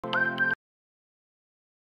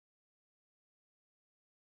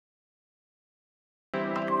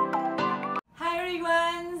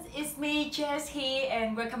me, Jess here,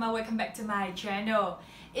 and welcome back to my channel.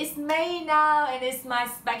 It's May now and it's my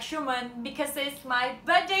special month because it's my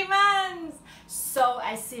birthday month. So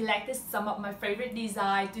I selected some of my favorite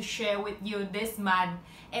designs to share with you this month.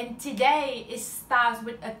 And today it starts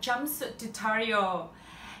with a jumpsuit tutorial.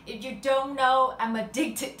 If you don't know, I'm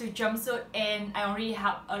addicted to jumpsuit and I already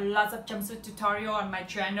have a lot of jumpsuit tutorial on my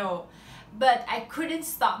channel. But I couldn't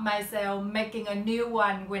stop myself making a new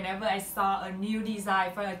one whenever I saw a new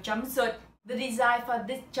design for a jumpsuit. The design for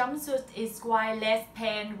this jumpsuit is wireless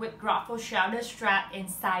pant with ruffle shoulder strap and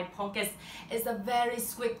side pockets. It's a very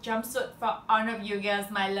sweet jumpsuit for all of you girls,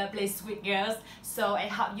 my lovely sweet girls. So I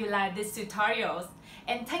hope you like these tutorials.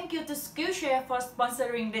 And thank you to Skillshare for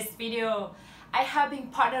sponsoring this video. I have been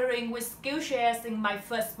partnering with Skillshare since my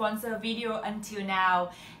first sponsor video until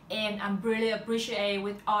now, and I'm really appreciative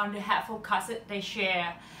with all the helpful courses they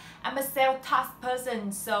share. I'm a self-taught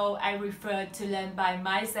person, so I prefer to learn by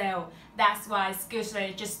myself. That's why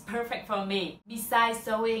Skillshare is just perfect for me. Besides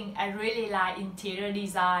sewing, I really like interior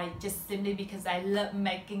design just simply because I love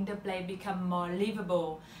making the place become more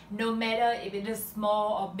livable. No matter if it's a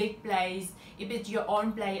small or big place, if it's your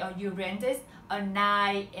own place or you rent it, a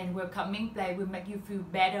nice and welcoming place will make you feel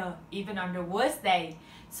better even on the worst day.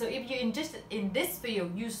 So if you're interested in this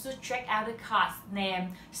field, you should check out the course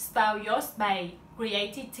named Style Your Space,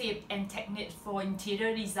 Creative Tips and Techniques for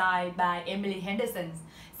Interior Design by Emily Henderson.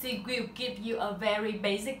 She will give you a very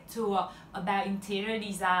basic tour about interior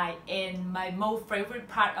design, and my most favorite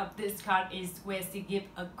part of this course is where she gives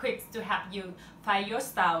a quiz to help you find your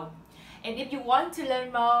style. And if you want to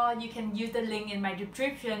learn more, you can use the link in my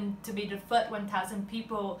description to be the first 1,000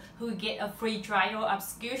 people who get a free trial of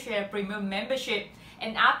Skillshare Premium membership.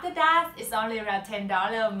 And after that, it's only around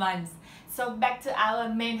 $10 a month. So back to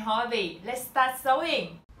our main hobby. Let's start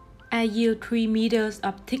sewing. I used 3 meters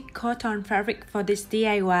of thick cotton fabric for this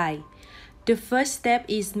DIY. The first step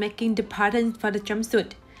is making the pattern for the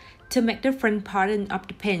jumpsuit. To make the front pattern of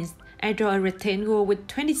the pants, I draw a rectangle with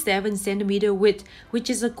 27 cm width, which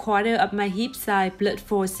is a quarter of my hip size plus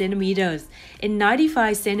 4 cm, and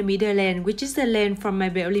 95 cm length, which is the length from my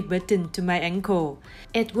belly button to my ankle.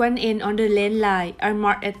 At one end on the length line, I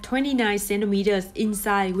marked at 29 cm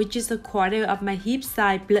inside, which is a quarter of my hip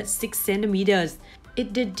size plus 6 cm.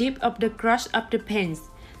 It's the dip of the crotch of the pants.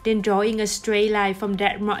 Then drawing a straight line from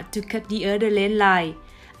that mark to cut the other length line.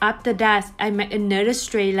 After that, I make another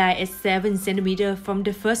straight line at 7 cm from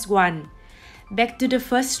the first one. Back to the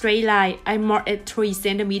first straight line, I mark at 3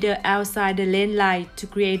 cm outside the length line to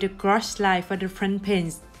create a cross line for the front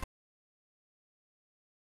pants.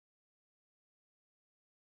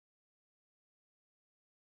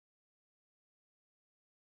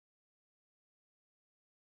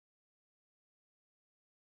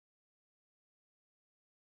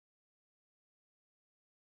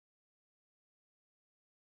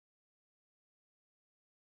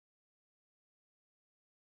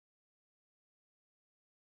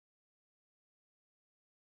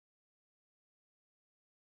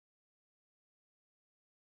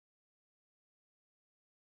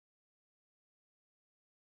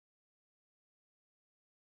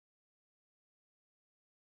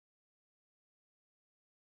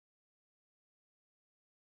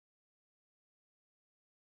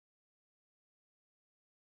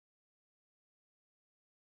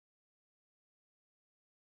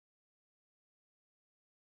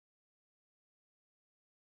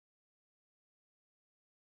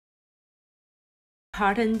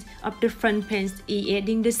 Pattern of the front pants is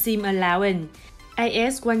adding the seam allowance. I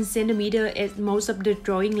add 1 cm at most of the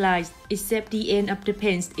drawing lines, except the end of the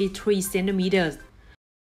pants is 3 cm.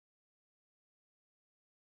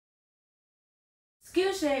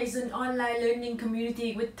 Skillshare is an online learning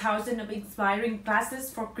community with thousands of inspiring classes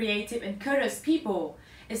for creative and curious people.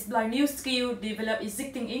 Explore new skills, develop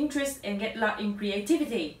existing interests, and get lost in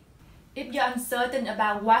creativity. If you're uncertain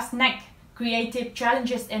about what's next, creative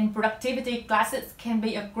challenges and productivity classes can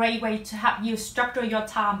be a great way to help you structure your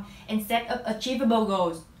time and set up achievable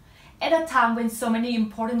goals. At a time when so many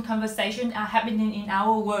important conversations are happening in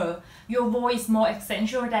our world, your voice is more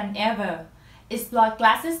essential than ever. Explore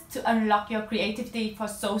classes to unlock your creativity for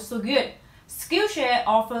social good. Skillshare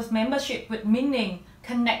offers membership with meaning,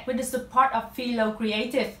 connect with the support of fellow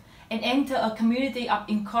creatives, and enter a community of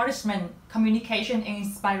encouragement, communication, and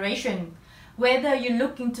inspiration. Whether you're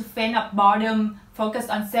looking to fend off boredom, focus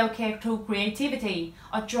on self-care through creativity,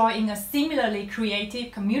 or join a similarly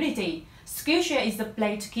creative community, Skillshare is the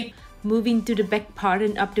place to keep moving to the back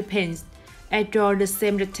pattern of the pants. I draw the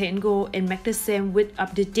same rectangle and make the same width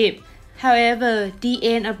of the dip. However, the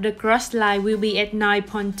end of the cross line will be at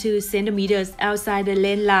 9.2 cm outside the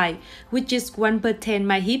lane line, which is 1/10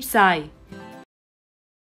 my hip size.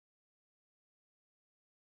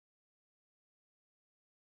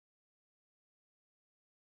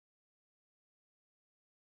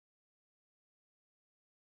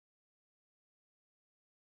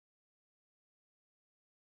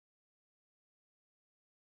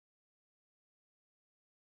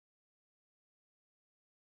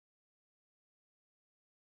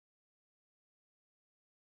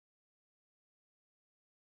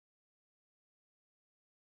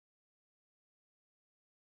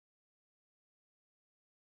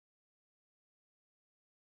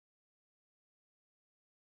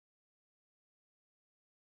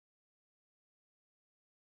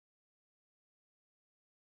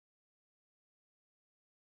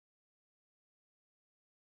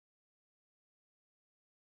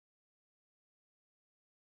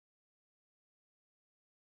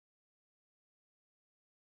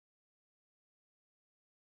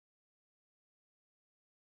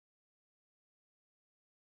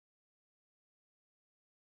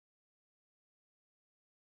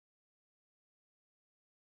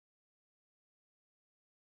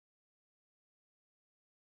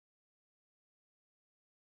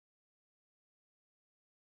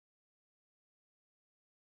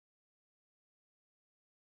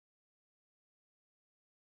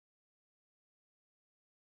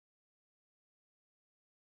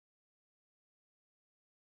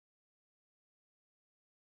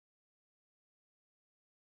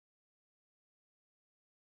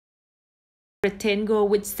 Rectangle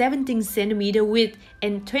with 17 cm width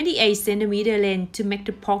and 28 cm length to make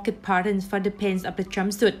the pocket patterns for the pants of the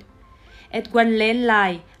jumpsuit. At one lane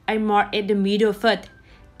line, I mark at the middle first.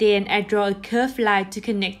 Then I draw a curved line to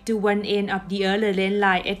connect to one end of the other lane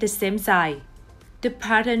line at the same side. The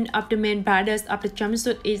pattern of the main borders of the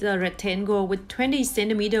jumpsuit is a rectangle with 20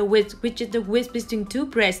 cm width, which is the width between two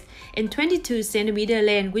breasts, and 22 cm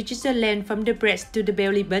length, which is the length from the breast to the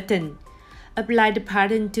belly button. Apply the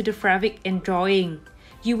pattern to the fabric and drawing.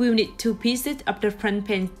 You will need 2 pieces of the front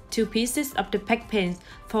pants, 2 pieces of the back pants,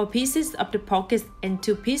 4 pieces of the pockets, and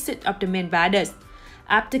 2 pieces of the main borders.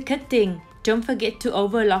 After cutting, don't forget to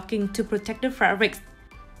overlocking to protect the fabric.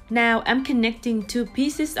 Now I'm connecting 2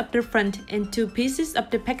 pieces of the front and 2 pieces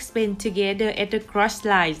of the back span together at the cross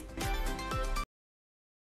lines.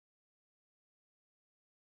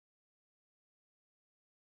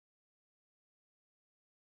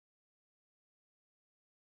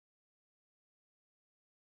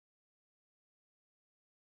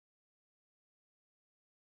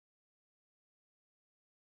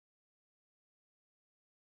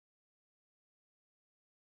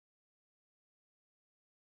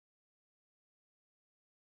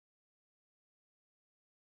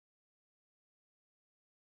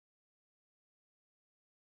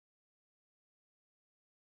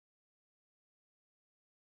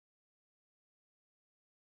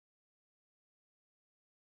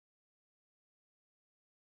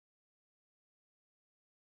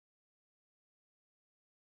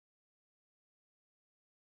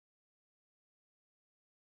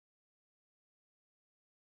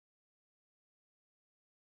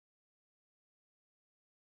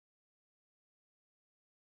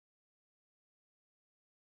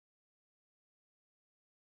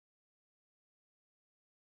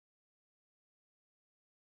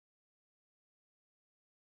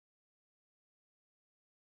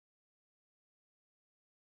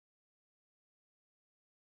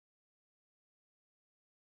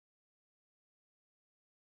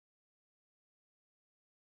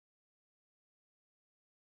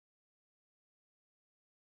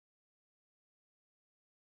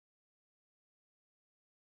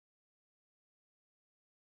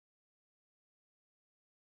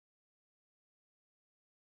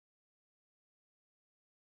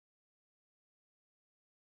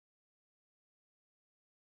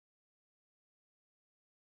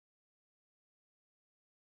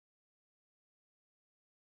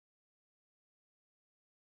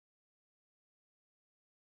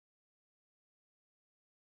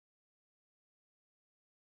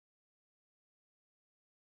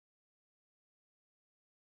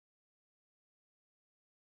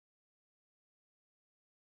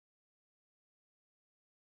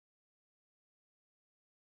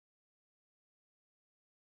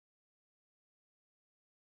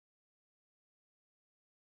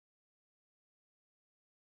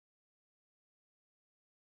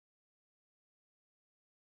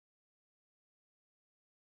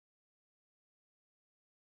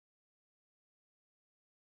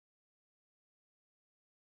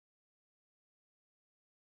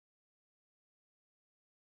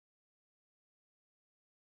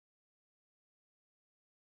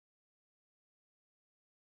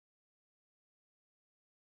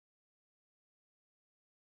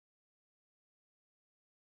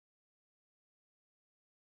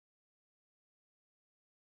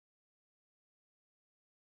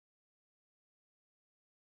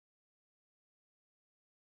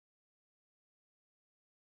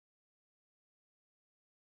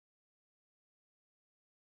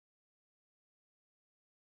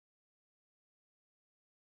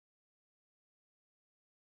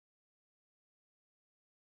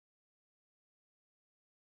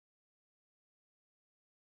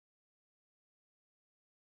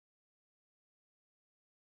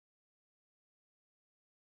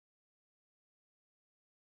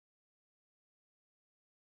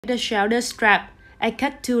 the shoulder strap, I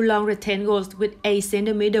cut 2 long rectangles with 8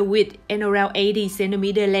 cm width and around 80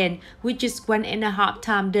 cm length, which is 1.5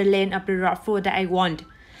 times the length of the ruffle that I want.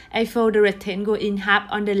 I fold the rectangle in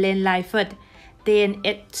half on the length line first. Then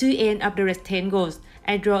at two ends of the rectangles,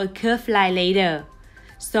 I draw a curved line later,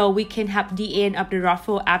 so we can have the end of the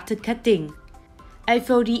ruffle after cutting. I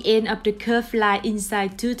fold the end of the curved line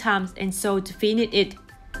inside 2 times and sew to finish it.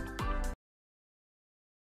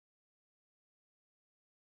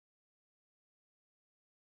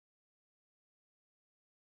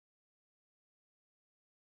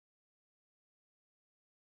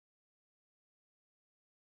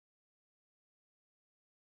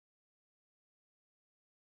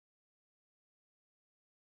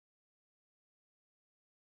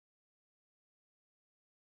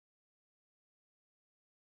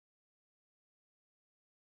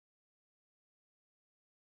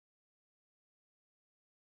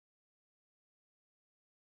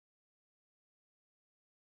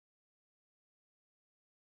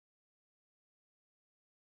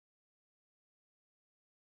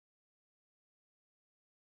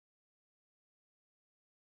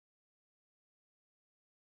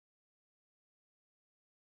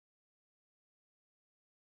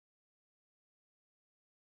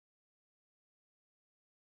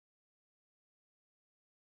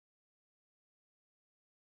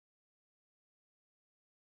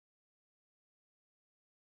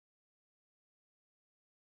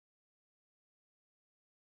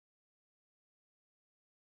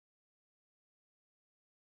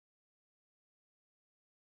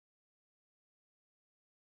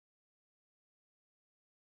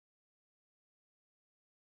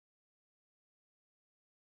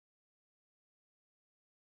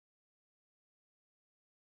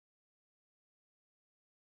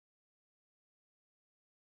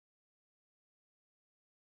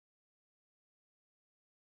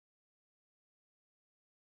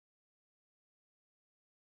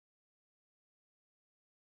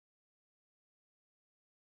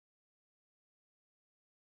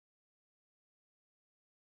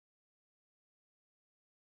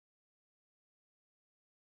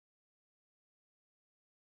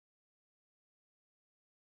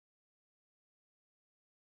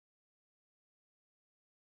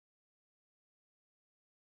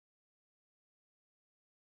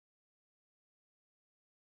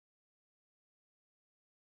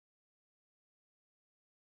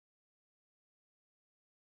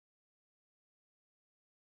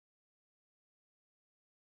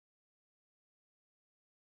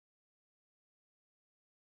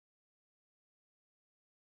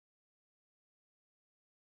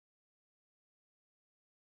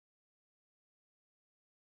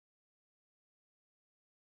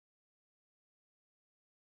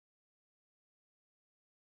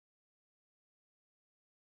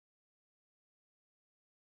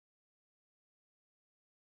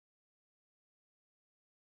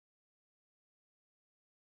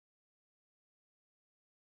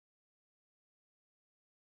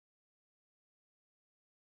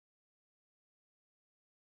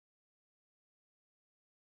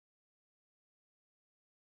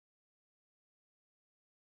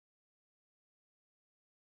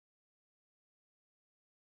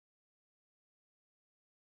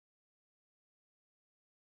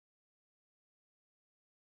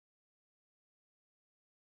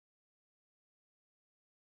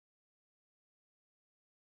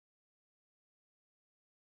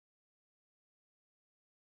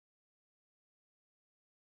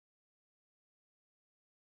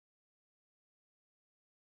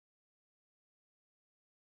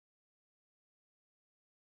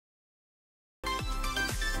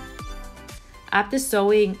 After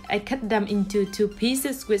sewing, I cut them into 2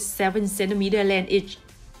 pieces with 7 cm length each.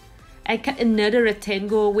 I cut another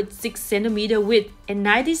rectangle with 6 cm width and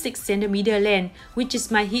 96 cm length, which is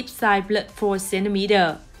my hip size plus 4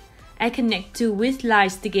 cm. I connect 2 width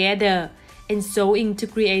lines together and sewing to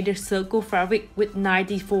create a circle fabric with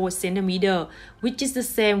 94 cm, which is the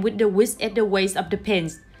same with the width at the waist of the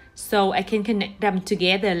pants, so I can connect them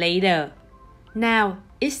together later. Now,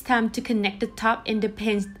 it's time to connect the top and the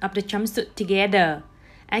pants of the jumpsuit together.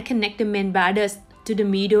 I connect the main borders to the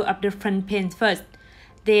middle of the front pants first.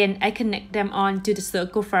 Then I connect them on to the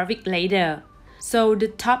circle fabric later. So the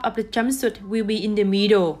top of the jumpsuit will be in the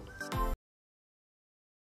middle.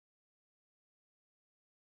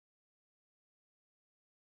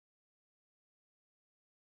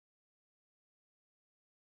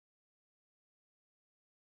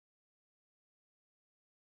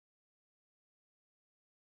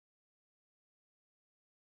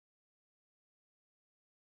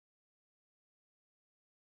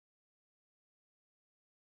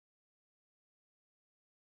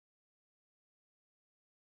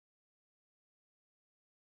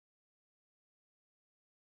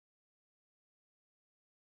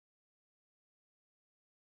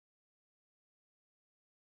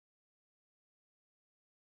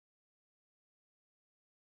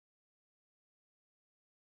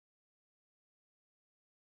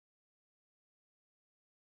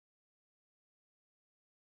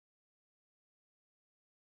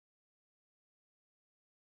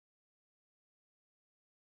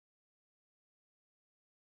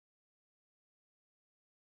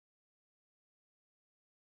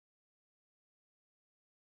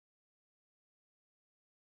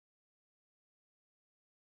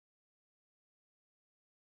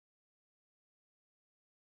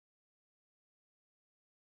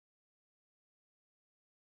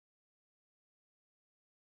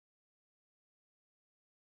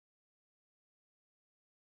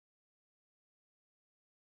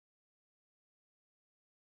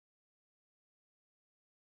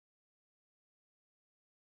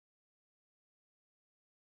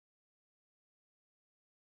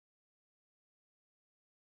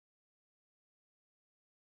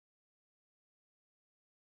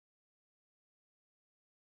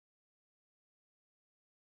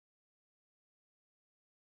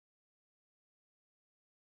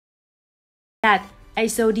 that, I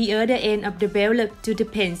sew the other end of the belt loop to the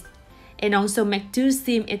pants, and also make 2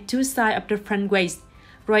 seams at 2 sides of the front waist,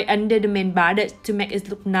 right under the main border to make it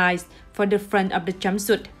look nice for the front of the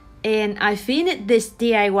jumpsuit. And I finished this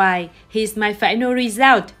DIY. Here's my final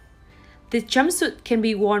result. The jumpsuit can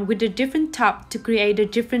be worn with a different top to create a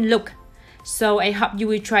different look. So I hope you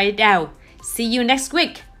will try it out. See you next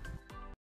week!